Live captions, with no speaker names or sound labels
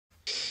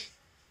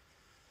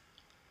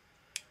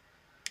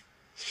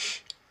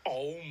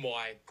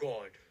my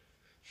God.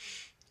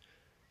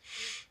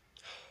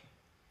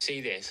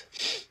 See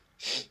this?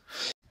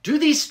 Do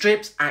these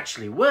strips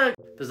actually work?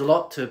 There's a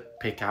lot to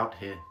pick out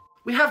here.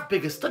 We have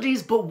bigger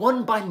studies, but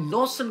one by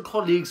Noss and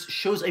colleagues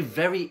shows a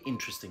very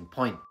interesting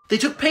point. They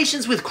took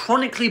patients with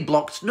chronically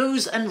blocked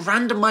nose and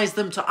randomized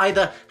them to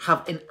either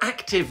have an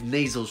active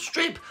nasal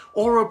strip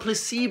or a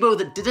placebo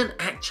that didn't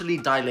actually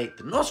dilate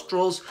the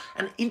nostrils,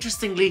 and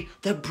interestingly,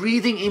 their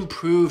breathing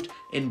improved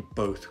in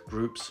both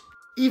groups,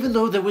 even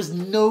though there was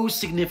no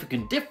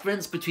significant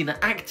difference between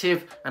the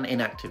active and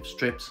inactive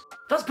strips.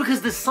 That's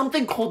because there's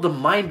something called the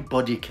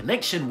mind-body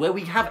connection, where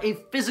we have a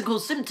physical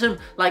symptom,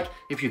 like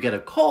if you get a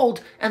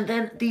cold, and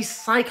then the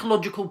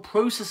psychological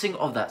processing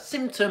of that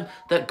symptom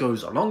that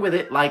goes along with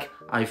it, like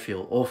I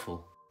feel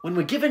awful. When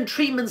we're given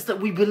treatments that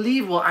we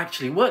believe will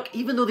actually work,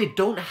 even though they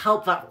don't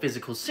help that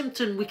physical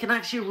symptom, we can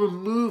actually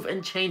remove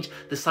and change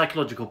the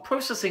psychological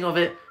processing of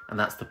it, and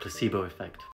that's the placebo effect.